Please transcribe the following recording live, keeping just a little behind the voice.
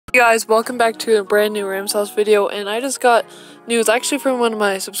guys, welcome back to a brand new Rams House video, and I just got news actually from one of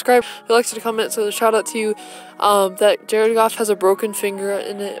my subscribers who likes to comment, so shout out to you, that Jared Goff has a broken finger,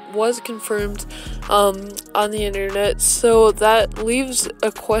 and it was confirmed on the internet, so that leaves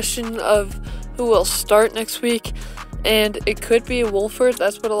a question of who will start next week, and it could be Wolford.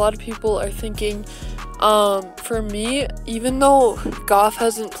 That's what a lot of people are thinking. For me, even though Goff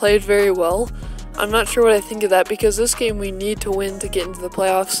hasn't played very well, I'm not sure what I think of that, because this game we need to win to get into the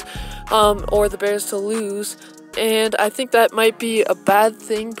playoffs, or the Bears to lose, and I think that might be a bad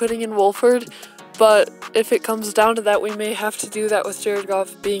thing putting in Wolford, but if it comes down to that, we may have to do that with Jared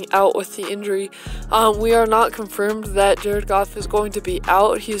Goff being out with the injury. We are not confirmed that Jared Goff is going to be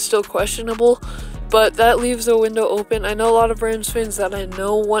out. He's still questionable, but that leaves a window open. I know a lot of Rams fans that I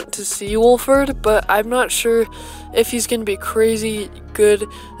know want to see Wolford, but I'm not sure if he's going to be crazy good,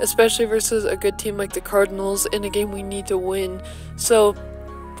 especially versus a good team like the Cardinals in a game we need to win. So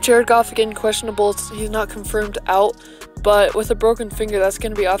Jared Goff again questionable. He's not confirmed out, but with a broken finger, that's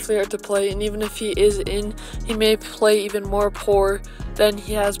going to be awfully hard to play, and even if he is in, he may play even more poor than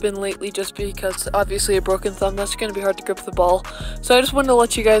he has been lately, just because obviously a broken thumb, that's going to be hard to grip the ball. So I just wanted to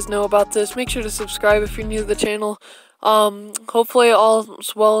let you guys know about this. Make sure to subscribe if you're new to the channel. Hopefully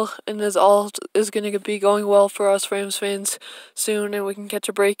all's well, and all is going to be going well for us Rams fans soon, and we can catch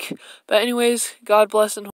a break. But anyways, God bless and